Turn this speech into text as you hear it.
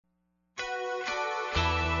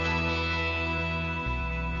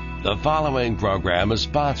The following program is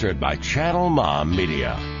sponsored by Channel Mom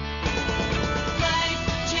Media.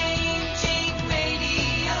 Life-changing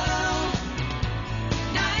radio,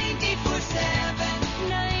 94.7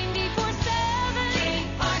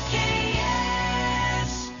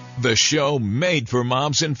 KRKS. The show made for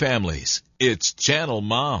moms and families. It's Channel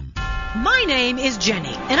Mom. My name is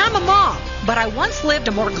Jenny, and I'm a mom, but I once lived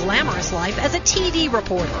a more glamorous life as a TV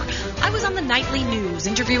reporter. I was on the nightly news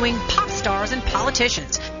interviewing pop stars and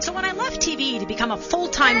politicians. So when I left TV to become a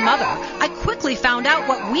full-time mother, I quickly found out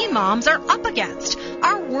what we moms are up against.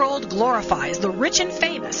 Our world glorifies the rich and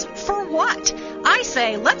famous. For what? I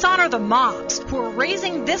say let's honor the moms who are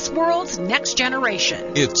raising this world's next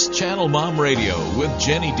generation. It's Channel Mom Radio with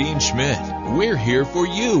Jenny Dean Schmidt. We're here for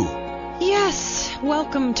you. Yes,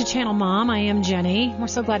 welcome to Channel Mom. I am Jenny. We're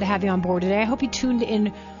so glad to have you on board today. I hope you tuned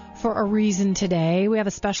in for a reason today. We have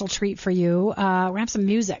a special treat for you. We're going to have some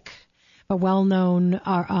music. A well-known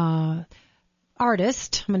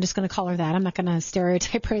artist. I'm just going to call her that. I'm not going to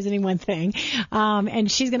stereotype her as any one thing.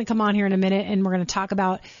 And she's going to come on here in a minute, and we're going to talk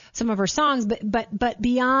about some of her songs. But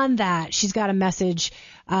beyond that, she's got a message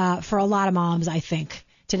for a lot of moms, I think,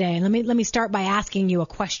 today. And let me start by asking you a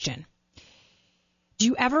question. Do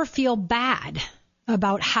you ever feel bad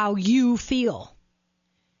about how you feel?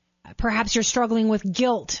 Perhaps you're struggling with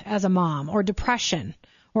guilt as a mom, or depression,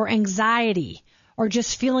 or anxiety, or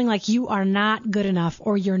just feeling like you are not good enough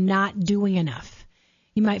or you're not doing enough.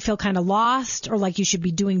 You might feel kind of lost, or like you should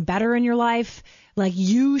be doing better in your life, like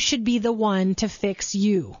you should be the one to fix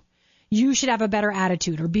you. You should have a better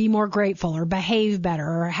attitude, or be more grateful, or behave better,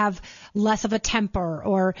 or have less of a temper,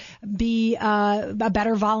 or be a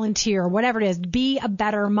better volunteer, whatever it is. Be a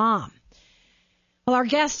better mom. Well, our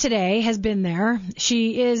guest today has been there.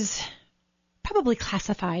 She is probably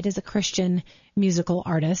classified as a Christian musical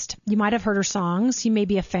artist. You might have heard her songs. You may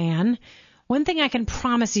be a fan. One thing I can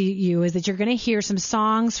promise you is that you're going to hear some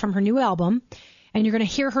songs from her new album, and you're going to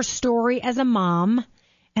hear her story as a mom.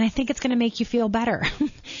 And I think it's going to make you feel better.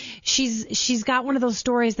 She's got one of those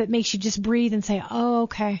stories that makes you just breathe and say, oh,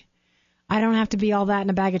 okay. I don't have to be all that in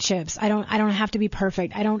a bag of chips. I don't have to be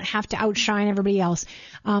perfect. I don't have to outshine everybody else.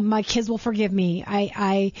 My kids will forgive me.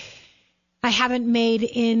 I haven't made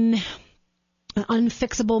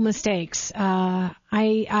unfixable mistakes. I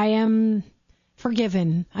am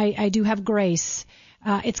forgiven. I do have grace.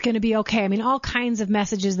 It's going to be okay. I mean, all kinds of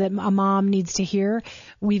messages that a mom needs to hear.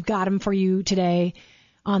 We've got them for you today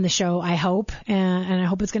on the show, I hope, and I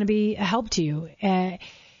hope it's going to be a help to you.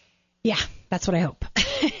 Yeah, that's what I hope.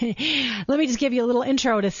 Let me just give you a little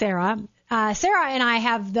intro to Sarah. Sarah and I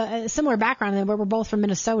have the similar background, but we're both from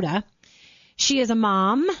Minnesota. She is a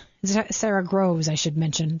mom. Sarah Groves, I should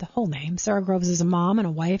mention the whole name. Sarah Groves is a mom and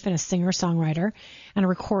a wife and a singer-songwriter and a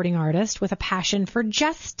recording artist with a passion for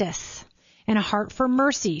justice and a heart for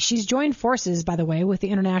mercy. She's joined forces, by the way, with the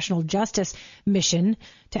International Justice Mission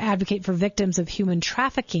to advocate for victims of human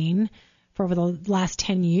trafficking for over the last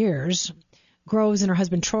 10 years. Groves and her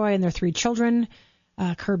husband Troy and their 3 children,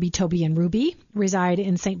 Kirby, Toby, and Ruby, reside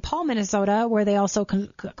in St. Paul, Minnesota, where they also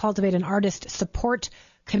cultivate an artist support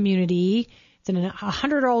community. It's in a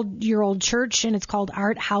 100-year-old church, and it's called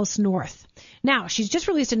Art House North. Now, she's just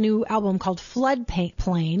released a new album called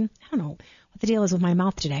Floodplain. I don't know what the deal is with my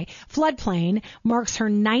mouth today. Floodplain marks her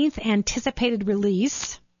 9th anticipated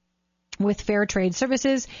release with Fair Trade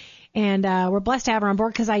Services, and we're blessed to have her on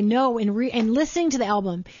board because I know in listening to the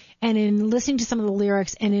album and in listening to some of the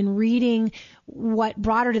lyrics and in reading what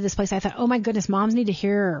brought her to this place, I thought, oh my goodness, moms need to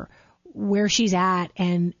hear where she's at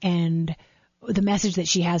and the message that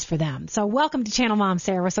she has for them. So welcome to Channel Mom,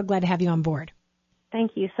 Sarah. We're so glad to have you on board.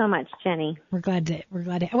 Thank you so much, Jenny. We're glad to.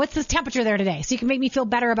 What's the temperature there today? So you can make me feel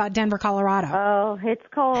better about Denver, Colorado. Oh, it's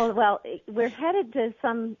cold. Well, we're headed to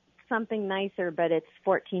something nicer, but it's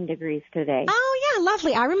 14 degrees today. Oh yeah,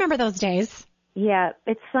 lovely. I remember those days. Yeah,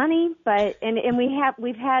 it's sunny, but and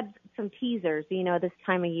we've had some teasers. You know, this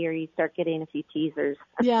time of year you start getting a few teasers.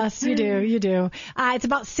 Yes, you do. It's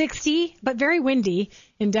about 60, but very windy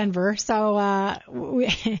in Denver. So my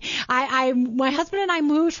husband and I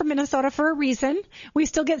moved from Minnesota for a reason. We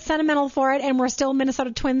still get sentimental for it, and we're still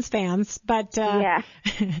Minnesota Twins fans. But yeah,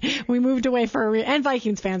 we moved away for and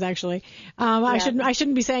Vikings fans actually. I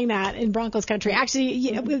shouldn't be saying that in Broncos country.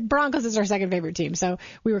 Actually, Broncos is our second favorite team, so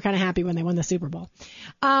we were kind of happy when they won the Super Bowl.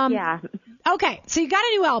 Okay, so you got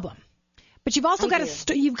a new album, but you've also got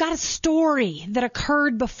a story that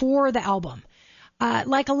occurred before the album.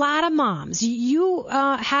 Like a lot of moms, you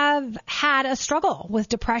have had a struggle with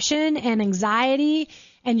depression and anxiety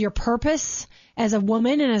and your purpose as a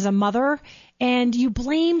woman and as a mother, and you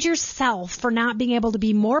blamed yourself for not being able to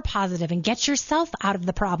be more positive and get yourself out of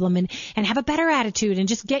the problem and have a better attitude and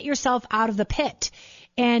just get yourself out of the pit.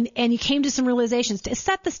 And you came to some realizations. To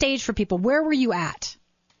set the stage for people, where were you at?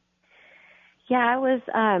 Yeah, I was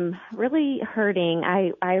really hurting.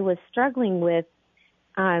 I was struggling with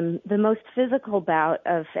the most physical bout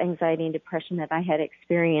of anxiety and depression that I had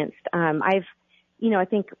experienced. I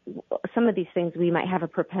think some of these things we might have a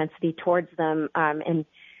propensity towards them. And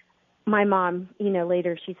my mom,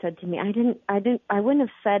 later she said to me, I wouldn't have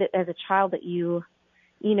said it as a child that you,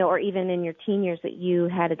 or even in your teen years that you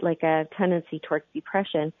had like a tendency towards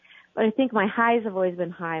depression. But I think my highs have always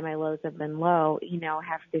been high, my lows have been low,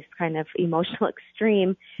 have this kind of emotional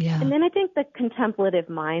extreme. Yeah. And then I think the contemplative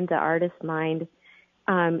mind, the artist mind,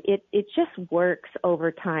 it just works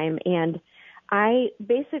over time. And I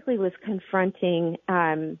basically was confronting,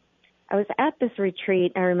 I was at this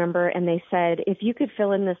retreat, I remember, and they said, if you could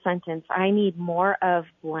fill in the sentence, I need more of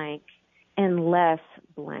blank and less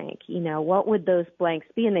blank, what would those blanks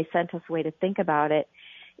be? And they sent us away to think about it.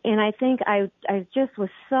 And I think I just was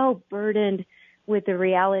so burdened with the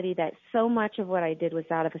reality that so much of what I did was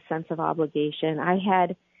out of a sense of obligation.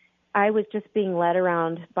 I was just being led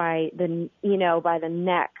around by the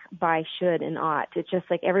neck by should and ought. It's just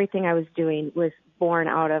like everything I was doing was born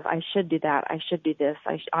out of I should do that, I should do this,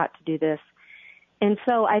 I ought to do this. And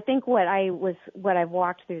so I think what I've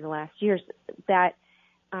walked through the last years, that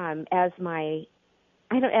as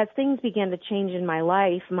things began to change in my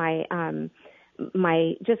life, my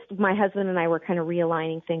husband and I were kind of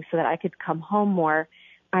realigning things so that I could come home more.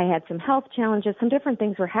 I had some health challenges, some different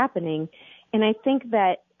things were happening. And I think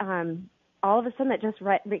that all of a sudden that just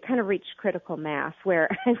kind of reached critical mass where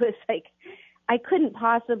I was like, I couldn't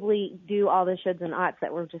possibly do all the shoulds and oughts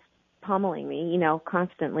that were just pummeling me,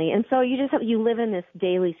 constantly. And so you live in this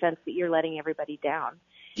daily sense that you're letting everybody down.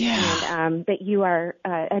 Yeah. And that you are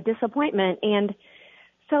a disappointment. And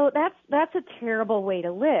so that's a terrible way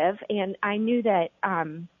to live. And I knew that,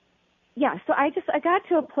 so I got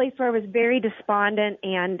to a place where I was very despondent,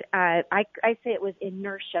 and I say it was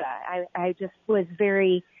inertia. I just was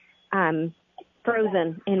very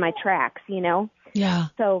frozen in my tracks, Yeah.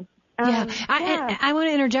 So I want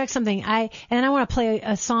to interject something. I want to play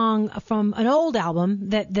a song from an old album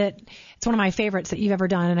that it's one of my favorites that you've ever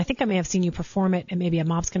done, and I think I may have seen you perform it at maybe a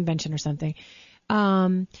MOPS convention or something.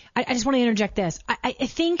 I just want to interject this. I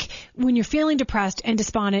think when you're feeling depressed and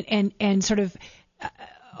despondent and sort of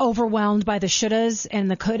overwhelmed by the shouldas and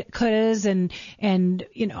the couldas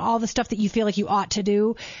and all the stuff that you feel like you ought to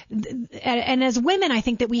do, and as women, I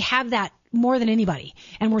think that we have that more than anybody,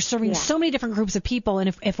 and we're serving so many different groups of people.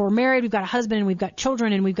 And if we're married, we've got a husband and we've got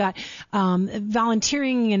children and we've got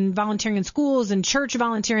volunteering in schools and church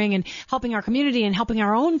volunteering and helping our community and helping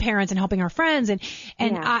our own parents and helping our friends. And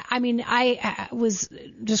I was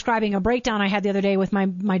describing a breakdown I had the other day with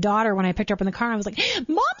my daughter when I picked her up in the car. And I was like,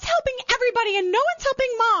 Mom's helping everybody and no one's helping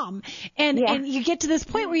Mom. And you get to this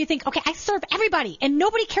point where you think, okay, I serve everybody and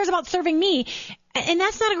nobody cares about serving me. And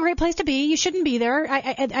that's not a great place to be. You shouldn't be there.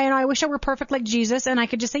 I wish I were perfect like Jesus, and I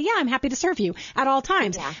could just say, yeah, I'm happy to serve you at all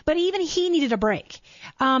times. Yeah. But even he needed a break.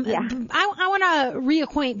 I want to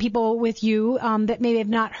reacquaint people with you that maybe have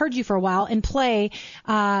not heard you for a while and play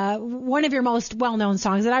one of your most well-known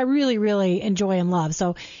songs that I really, really enjoy and love.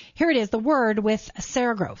 So here it is, The Word with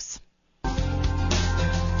Sarah Groves. I've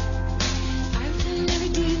been every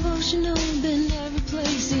devotional, been every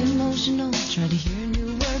place emotional. Try to hear a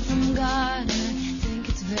new word from God, and I think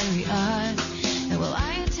it's very odd. And while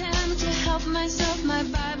I attempt to help myself, my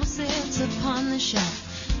Bible sits upon the shelf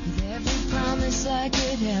with every promise I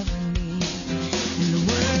could ever need. And the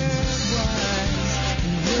Word was,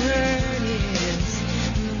 and the Word is,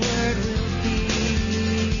 and the Word will be.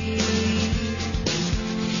 And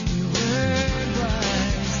the Word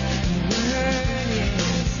was, and the Word is,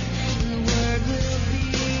 and the Word will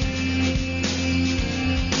be.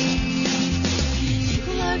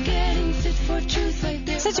 People are getting fit for truth like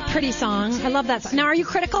this. Such a pretty song. I love that song. Now, are you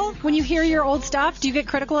critical when you hear your old stuff? Do you get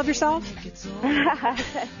critical of yourself? I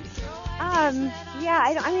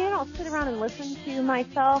don't sit around and listen to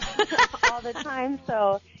myself all the time.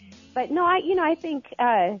 So, but no, I think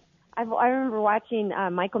I remember watching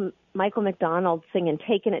Michael McDonald sing and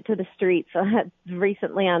Taking It to the Streets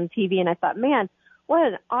recently on TV, and I thought, man, what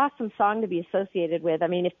an awesome song to be associated with. I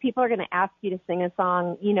mean, if people are going to ask you to sing a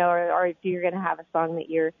song, or if you're going to have a song that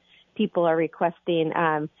your people are requesting,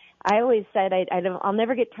 I always said I'll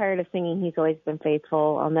never get tired of singing He's Always Been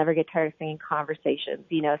Faithful. I'll never get tired of singing Conversations,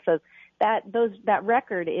 So that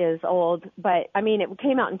record is old, but I mean, it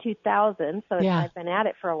came out in 2000, so I've been at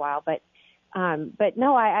it for a while. But But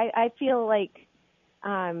no, I feel like,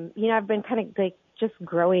 I've been kind of like just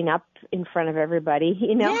growing up in front of everybody,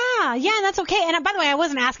 Yeah, that's okay. And by the way, I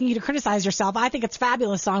wasn't asking you to criticize yourself. I think it's a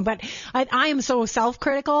fabulous song, but I am so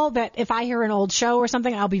self-critical that if I hear an old show or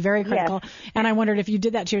something, I'll be very critical. Yes. And I wondered if you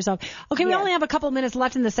did that to yourself. Okay, we only have a couple of minutes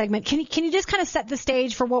left in the segment. Can you just kind of set the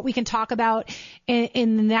stage for what we can talk about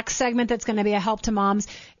in the next segment that's going to be a help to moms?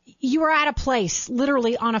 You were at a place,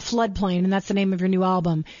 literally on a floodplain, and that's the name of your new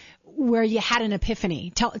album, where you had an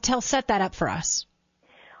epiphany. Set that up for us.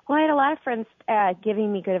 Well, I had a lot of friends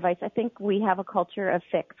giving me good advice. I think we have a culture of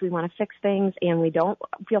fix. We want to fix things, and we don't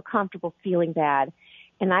feel comfortable feeling bad.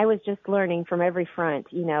 And I was just learning from every front,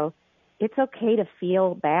 it's okay to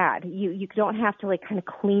feel bad. You don't have to kind of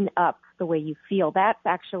clean up the way you feel. That's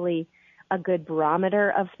actually a good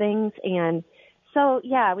barometer of things. And so,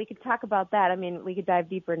 yeah, we could talk about that. I mean, we could dive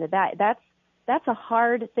deeper into that. That's a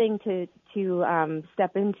hard thing to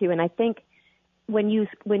step into, and I think when you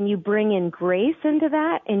bring in grace into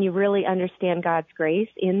that and you really understand God's grace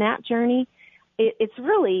in that journey, it's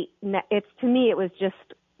to me it was just,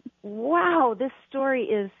 wow, this story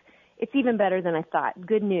it's even better than I thought.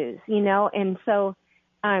 Good news, and so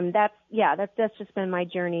that's just been my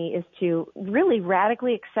journey, is to really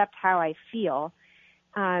radically accept how I feel,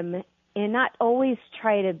 and not always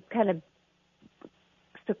try to kind of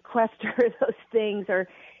sequester those things, or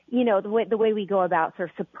the way we go about sort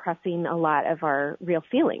of suppressing a lot of our real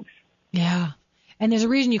feelings. Yeah. And there's a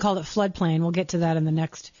reason you called it floodplain. We'll get to that in the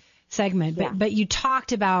next segment. But you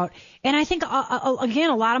talked about, and I think, again,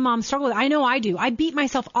 a lot of moms struggle with it. I know I do. I beat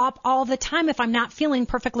myself up all the time if I'm not feeling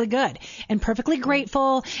perfectly good and perfectly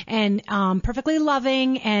grateful and perfectly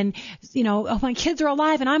loving. And, my kids are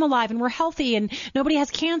alive and I'm alive and we're healthy and nobody has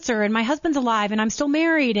cancer and my husband's alive and I'm still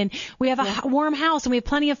married and we have a warm house and we have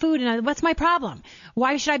plenty of food. And what's my problem?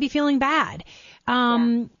 Why should I be feeling bad?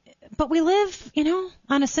 But we live,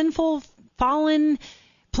 on a sinful, fallen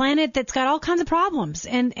planet that's got all kinds of problems,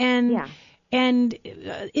 and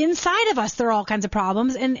inside of us there are all kinds of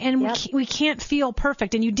problems, and we can't feel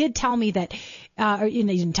perfect. And you did tell me that, you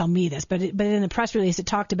didn't tell me this, but in the press release it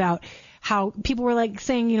talked about how people were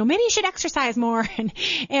saying, maybe you should exercise more and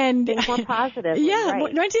think more positive. Yeah,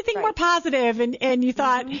 right. Don't you think more positive? And you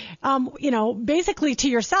thought, basically to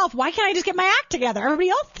yourself, why can't I just get my act together?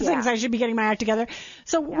 Everybody else thinks I should be getting my act together.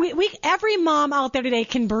 So we every mom out there today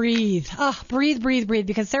can breathe. Breathe,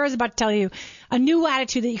 because Sarah's about to tell you a new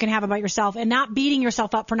attitude that you can have about yourself and not beating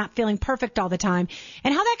yourself up for not feeling perfect all the time,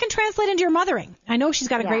 and how that can translate into your mothering. I know she's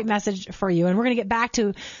got a great message for you, and we're going to get back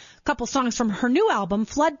to couple songs from her new album,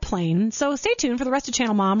 Floodplain. So stay tuned for the rest of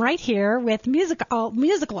Channel Mom right here with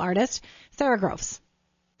musical artist Sara Groves.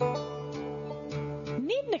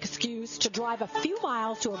 Need an excuse to drive a few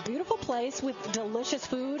miles to a beautiful place with delicious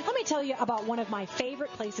food? Let me tell you about one of my favorite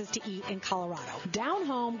places to eat in Colorado. Down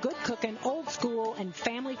home, good cooking, old school, and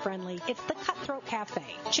family friendly. It's the Cutthroat Cafe.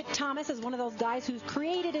 Chick Thomas is one of those guys who's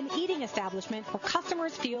created an eating establishment where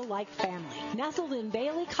customers feel like family. Nestled in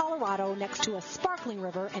Bailey, Colorado, next to a sparkling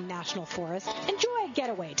river and national forest, enjoy a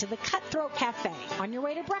getaway to the Cutthroat Cafe on your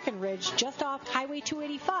way to Breckenridge, just off Highway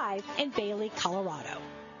 285 in Bailey, Colorado.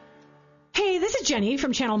 Hey, this is Jenny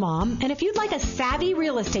from Channel Mom, and if you'd like a savvy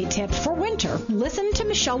real estate tip for winter, listen to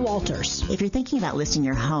Michelle Walters. If you're thinking about listing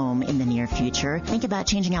your home in the near future, think about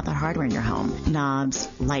changing out the hardware in your home. Knobs,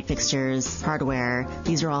 light fixtures, hardware,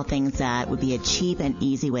 these are all things that would be a cheap and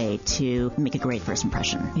easy way to make a great first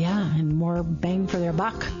impression. Yeah, and more bang for their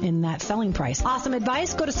buck in that selling price. Awesome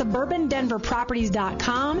advice. Go to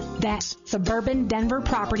SuburbanDenverProperties.com. That's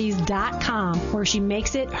SuburbanDenverProperties.com, where she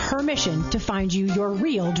makes it her mission to find you your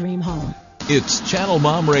real dream home. It's Channel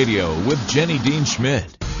Mom Radio with Jenny Dean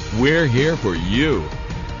Schmidt. We're here for you.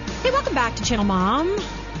 Hey, welcome back to Channel Mom.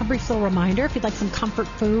 A brief little reminder, if you'd like some comfort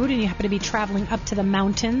food and you happen to be traveling up to the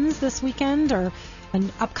mountains this weekend or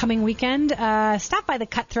an upcoming weekend, stop by the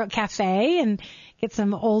Cutthroat Cafe and get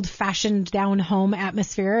some old-fashioned down-home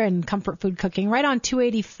atmosphere and comfort food cooking right on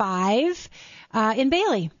 285 in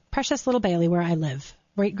Bailey, precious little Bailey where I live.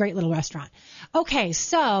 Great little restaurant. Okay,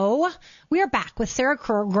 so we are back with Sara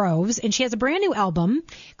Groves, and she has a brand new album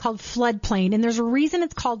called Floodplain, and there's a reason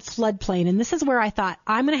it's called Floodplain, and this is where I thought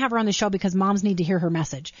I'm going to have her on the show because moms need to hear her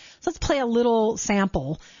message. So let's play a little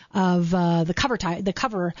sample of the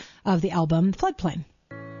cover of the album, Floodplain.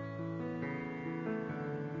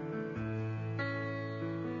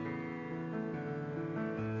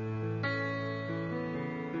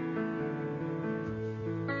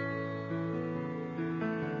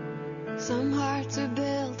 Some hearts are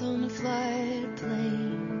built on a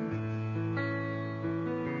floodplain,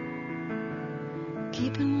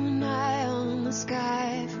 keeping one eye on the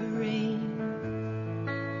sky for rain.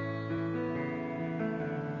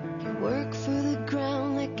 Work for the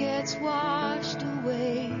ground that gets washed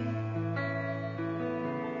away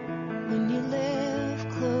when you live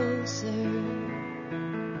closer.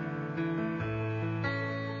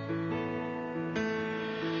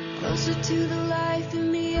 Closer to the life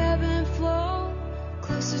in the ebb and flow,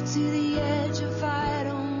 closer to the edge of I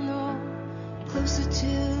don't know, closer to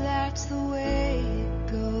that's the way it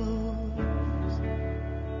goes.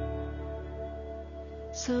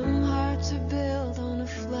 Some hearts are built on a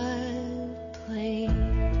floodplain.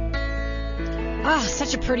 Ah,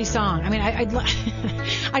 such a pretty song. I mean,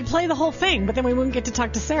 I'd play the whole thing, but then we wouldn't get to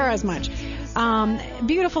talk to Sarah as much.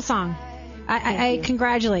 Beautiful song. I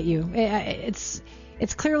congratulate you. It's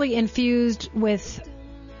clearly infused with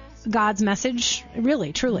God's message,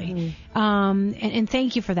 really, truly. And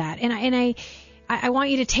thank you for that. And I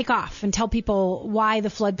want you to take off and tell people why the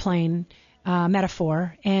floodplain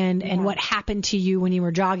metaphor and what happened to you when you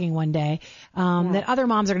were jogging one day that other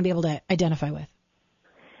moms are going to be able to identify with.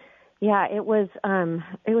 Yeah, it was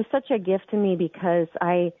such a gift to me because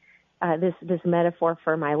this metaphor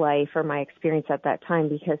for my life or my experience at that time,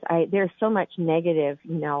 because there's so much negative,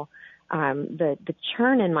 the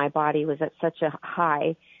churn in my body was at such a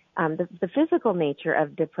high. The physical nature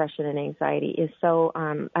of depression and anxiety is so,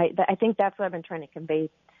 I think that's what I've been trying to convey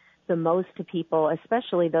the most to people,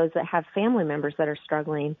 especially those that have family members that are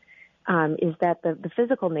struggling, is that the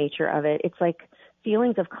physical nature of it, it's like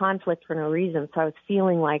feelings of conflict for no reason. So I was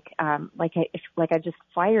feeling like I just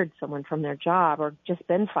fired someone from their job or just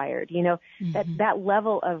been fired, that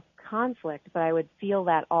level of conflict, but I would feel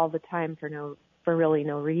that all the time for really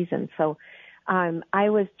no reason. So, I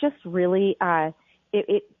was just really,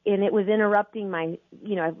 it was interrupting my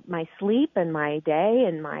sleep and my day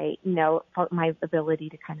and my ability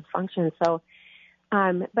to kind of function. So,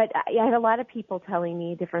 but I had a lot of people telling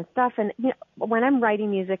me different stuff. And when I'm writing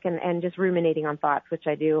music and just ruminating on thoughts, which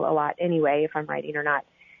I do a lot anyway, if I'm writing or not.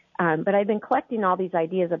 But I've been collecting all these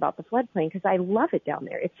ideas about the floodplain because I love it down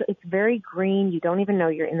there. It's very green. You don't even know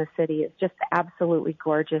you're in the city. It's just absolutely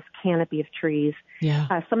gorgeous canopy of trees.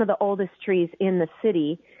 Yeah. Some of the oldest trees in the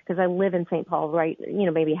city, because I live in St. Paul, right,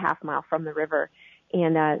 maybe a half mile from the river.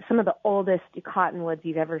 And some of the oldest cottonwoods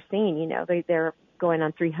you've ever seen, they're going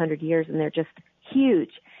on 300 years and they're just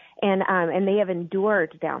huge. And they have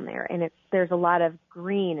endured down there. And there's a lot of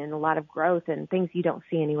green and a lot of growth and things you don't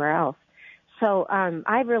see anywhere else. So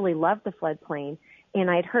I really loved the floodplain,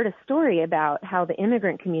 and I'd heard a story about how the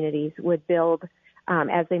immigrant communities would build,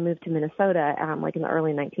 as they moved to Minnesota, like in the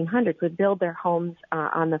early 1900s, would build their homes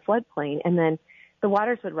on the floodplain, and then the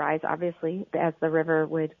waters would rise, obviously, as the river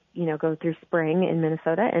would, go through spring in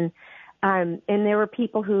Minnesota, and there were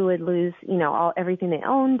people who would lose, everything they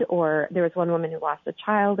owned, or there was one woman who lost a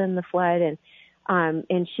child in the flood,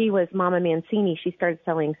 and she was Mama Mancini. She started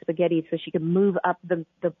selling spaghetti so she could move up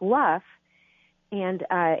the bluff. And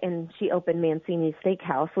she opened Mancini's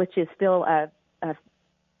Steakhouse, which is still an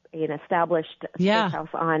established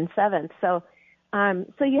steakhouse on 7th. So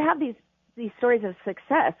you have these stories of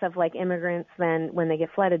success of like immigrants then when they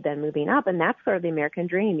get flooded, then moving up, and that's sort of the American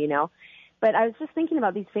dream, But I was just thinking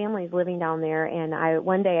about these families living down there, and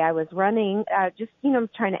one day I was running,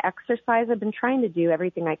 trying to exercise. I've been trying to do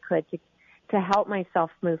everything I could to help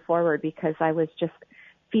myself move forward because I was just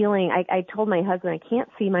feeling, I told my husband, I can't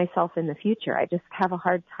see myself in the future. I just have a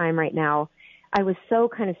hard time right now. I was so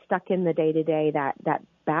kind of stuck in the day-to-day, that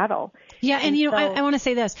battle. Yeah, and so, I want to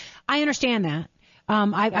say this. I understand that.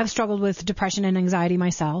 I've struggled with depression and anxiety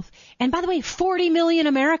myself. And by the way, 40 million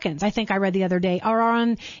Americans, I think I read the other day, are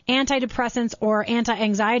on antidepressants or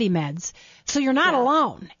anti-anxiety meds. So you're not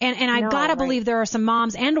alone. And I've got to believe there are some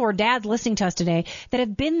moms and or dads listening to us today that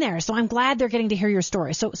have been there. So I'm glad they're getting to hear your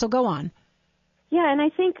story. So go on. Yeah, and I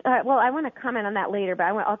think, I want to comment on that later, but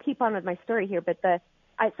I'll keep on with my story here. But so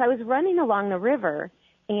I was running along the river,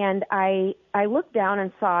 and I looked down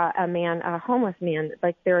and saw a homeless man,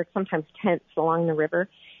 like there are sometimes tents along the river,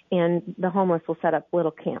 and the homeless will set up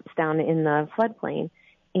little camps down in the floodplain.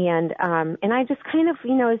 And I just kind of,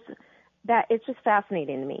 it's just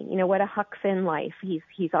fascinating to me, what a Huck Finn life.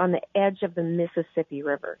 He's on the edge of the Mississippi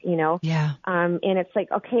River, Yeah. And it's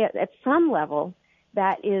like, okay, at some level,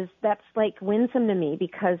 that's like winsome to me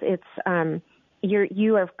because it's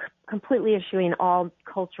you are completely eschewing all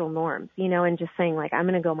cultural norms, and just saying like I'm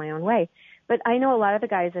going to go my own way. But I know a lot of the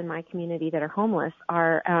guys in my community that are homeless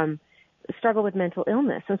are struggle with mental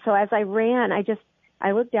illness, and so as I ran,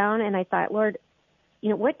 I looked down and I thought, Lord,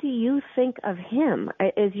 what do you think of him?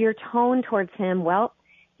 Is your tone towards him? Well,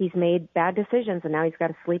 he's made bad decisions and now he's got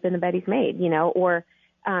to sleep in the bed he's made, or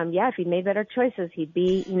if he'd made better choices, he'd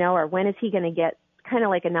be, or when is he going to get kind of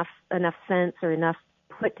like enough sense or enough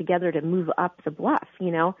put together to move up the bluff,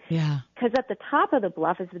 you know? Yeah. Because at the top of the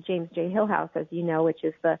bluff is the James J. Hill House, as you know, which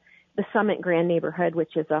is the Summit Grand neighborhood,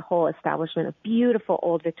 which is a whole establishment of beautiful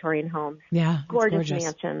old Victorian homes. Yeah. Gorgeous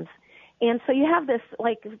mansions. And so you have this,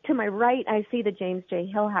 like, to my right, I see the James J.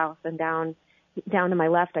 Hill House, and down to my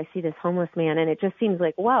left, I see this homeless man, and it just seems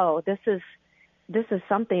like, whoa, this is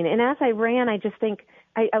something. And as I ran, I just think,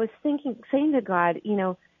 I was saying to God, you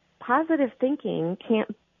know, positive thinking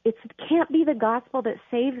can't be the gospel that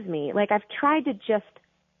saves me. Like, I've tried to just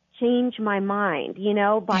change my mind, you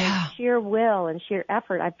know, by sheer will and sheer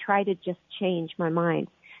effort. I've tried to just change my mind.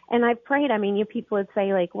 And I've prayed. I mean, you people would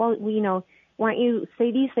say, like, well, you know, why don't you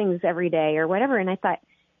say these things every day or whatever? And I thought,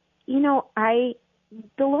 you know, the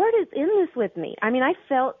Lord is in this with me. I mean, I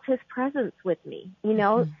felt his presence with me, you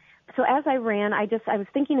know. Mm-hmm. So as I ran, I was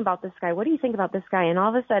thinking about this guy. What do you think about this guy? And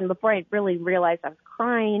all of a sudden, before I really realized, I was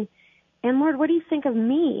crying. And Lord, what do you think of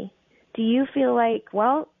me? Do you feel like,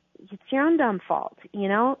 well, it's your own dumb fault, you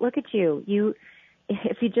know? Look at you.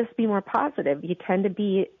 If you just be more positive, you tend to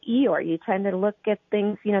be Eeyore. You tend to look at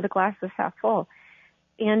things, you know, the glass is half full.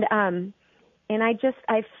 And I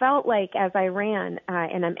felt like as I ran,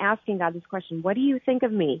 and I'm asking God this question, what do you think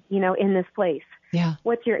of me, you know, in this place? Yeah.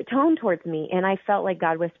 What's your tone towards me? And I felt like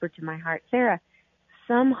God whispered to my heart, Sarah,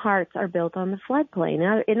 some hearts are built on the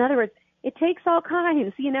floodplain. In other words, it takes all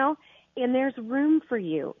kinds, you know, and there's room for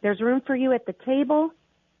you. There's room for you at the table.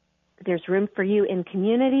 There's room for you in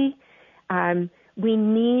community. We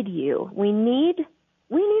need you. We need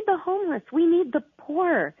the homeless. We need the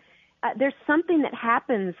poor. There's something that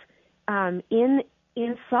happens in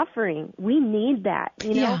suffering. We need that.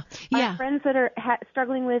 You know, our friends that are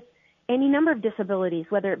struggling with any number of disabilities,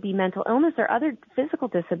 whether it be mental illness or other physical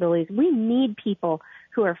disabilities, we need people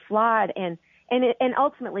who are flawed, and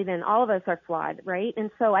ultimately then all of us are flawed, right?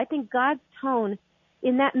 And so I think God's tone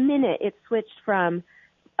in that minute, it switched from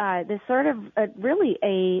this sort of really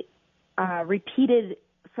a repeated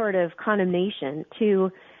sort of condemnation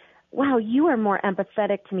to, wow, you are more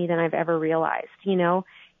empathetic to me than I've ever realized, you know?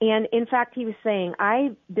 And in fact, he was saying,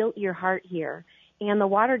 I built your heart here, and the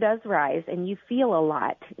water does rise, and you feel a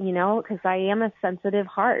lot, you know, because I am a sensitive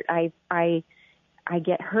heart. I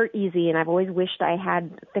get hurt easy, and I've always wished I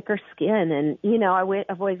had thicker skin, and, you know,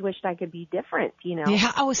 I've always wished I could be different, you know.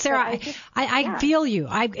 Yeah. Oh, Sarah, I feel you.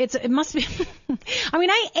 It must be, I mean,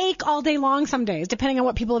 I ache all day long some days, depending on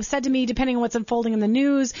what people have said to me, depending on what's unfolding in the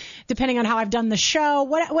news, depending on how I've done the show,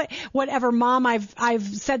 whatever mom I've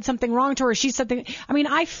said something wrong to her, she said something. I mean,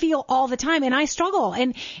 I feel all the time, and I struggle.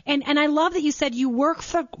 And I love that you said you work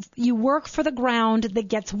for the ground that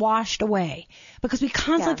gets washed away, because we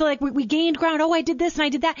constantly feel like we gained ground. Oh, I did this and I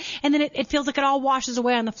did that, and then it feels like it all washes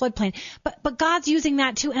away on the floodplain. But God's using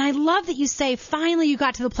that too, and I love that you say finally you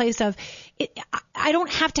got to the place of it. I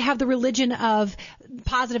don't have to have the religion of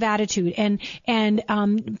positive attitude and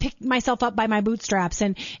pick myself up by my bootstraps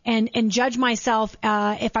and judge myself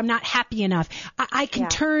if I'm not happy enough. I can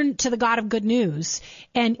turn to the God of good news,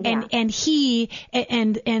 and He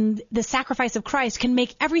and the sacrifice of Christ can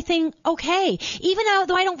make everything okay, even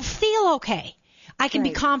though I don't feel okay. I can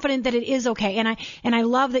be confident that it is okay, and I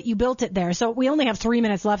love that you built it there. So we only have 3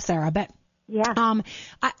 minutes left, Sarah, but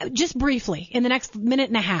just briefly in the next minute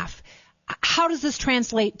and a half, how does this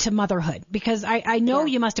translate to motherhood? Because I know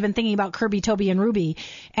you must have been thinking about Kirby, Toby, and Ruby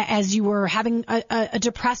as you were having a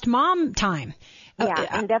depressed mom time. Yeah,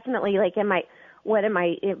 and definitely, like, what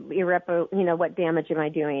damage am I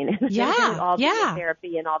doing? All the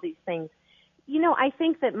therapy and all these things. You know, I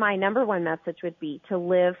think that my number one message would be to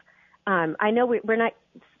live. I know we're not,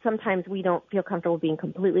 sometimes we don't feel comfortable being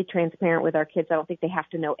completely transparent with our kids. I don't think they have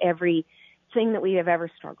to know everything that we have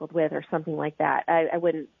ever struggled with or something like that. I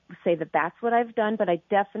wouldn't say that that's what I've done, but I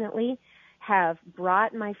definitely have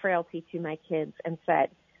brought my frailty to my kids and said,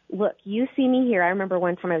 look, you see me here. I remember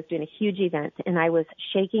one time I was doing a huge event and I was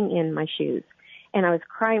shaking in my shoes and I was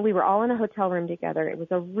crying. We were all in a hotel room together. It was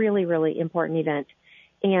a really, really important event.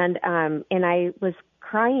 And I was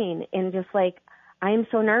crying and just like, I am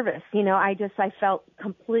so nervous. You know, I felt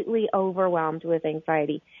completely overwhelmed with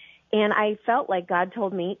anxiety. And I felt like God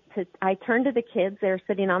told me I turned to the kids. They were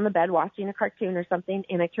sitting on the bed watching a cartoon or something.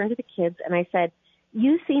 And I turned to the kids and I said,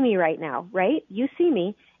 you see me right now, right? You see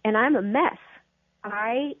me and I'm a mess.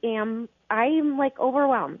 I am like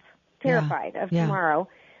overwhelmed, terrified of tomorrow.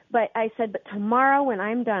 But I said, but tomorrow when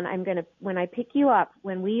I'm done, when I pick you up,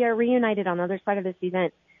 when we are reunited on the other side of this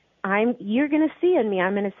event, you're going to see in me,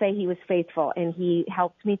 I'm going to say he was faithful and he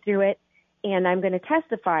helped me through it. And I'm going to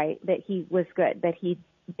testify that he was good, that he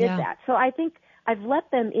did that. So I think I've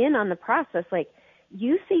let them in on the process. Like,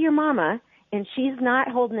 you see your mama and she's not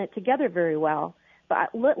holding it together very well,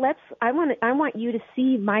 but I want you to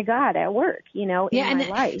see my God at work, in my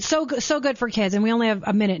life. So good for kids. And we only have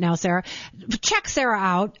a minute now, Sarah. Check Sarah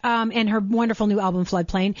out, and her wonderful new album,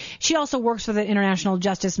 Floodplain. She also works for the International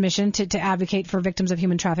Justice Mission to advocate for victims of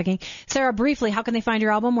human trafficking. Sarah, briefly, how can they find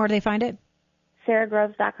your album? Where do they find it?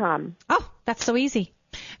 SarahGroves.com. Oh, that's so easy.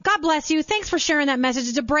 God bless you. Thanks for sharing that message.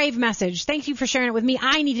 It's a brave message. Thank you for sharing it with me.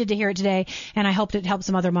 I needed to hear it today, and I hope it helped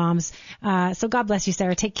some other moms. So God bless you,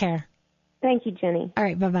 Sarah. Take care. Thank you, Jenny. All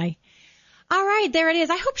right, bye-bye. All right, there it is.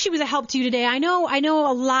 I hope she was a help to you today. I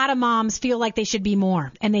know a lot of moms feel like they should be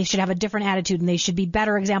more, and they should have a different attitude, and they should be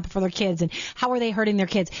better example for their kids, and how are they hurting their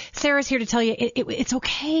kids. Sarah's here to tell you it's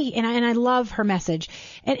okay, and I love her message.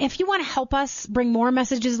 And if you want to help us bring more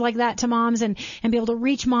messages like that to moms and be able to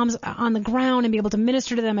reach moms on the ground and be able to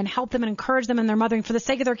minister to them and help them and encourage them in their mothering for the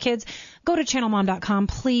sake of their kids, go to channelmom.com,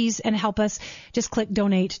 please, and help us. Just click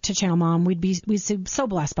donate to Channel Mom. We'd be so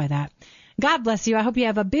blessed by that. God bless you. I hope you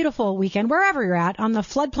have a beautiful weekend wherever you're at, on the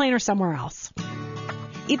floodplain or somewhere else.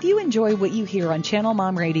 If you enjoy what you hear on Channel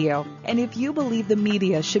Mom Radio, and if you believe the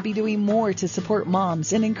media should be doing more to support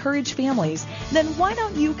moms and encourage families, then why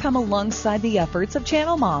don't you come alongside the efforts of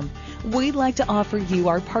Channel Mom? We'd like to offer you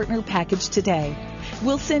our partner package today.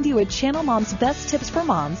 We'll send you a Channel Mom's Best Tips for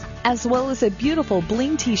Moms, as well as a beautiful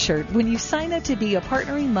bling t-shirt when you sign up to be a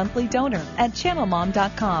partnering monthly donor at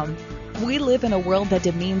channelmom.com. We live in a world that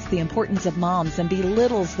demeans the importance of moms and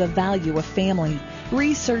belittles the value of family.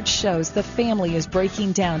 Research shows the family is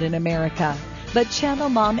breaking down in America. But Channel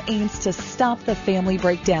Mom aims to stop the family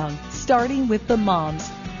breakdown, starting with the moms.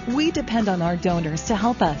 We depend on our donors to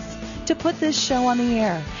help us, to put this show on the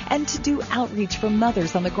air, and to do outreach for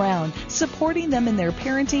mothers on the ground, supporting them in their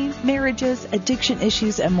parenting, marriages, addiction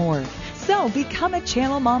issues, and more. So become a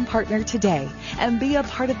Channel Mom partner today and be a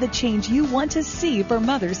part of the change you want to see for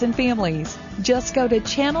mothers and families. Just go to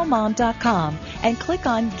channelmom.com and click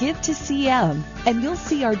on Give to CM, and you'll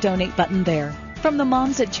see our donate button there. From the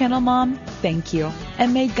moms at Channel Mom, thank you,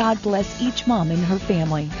 and may God bless each mom and her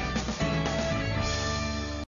family.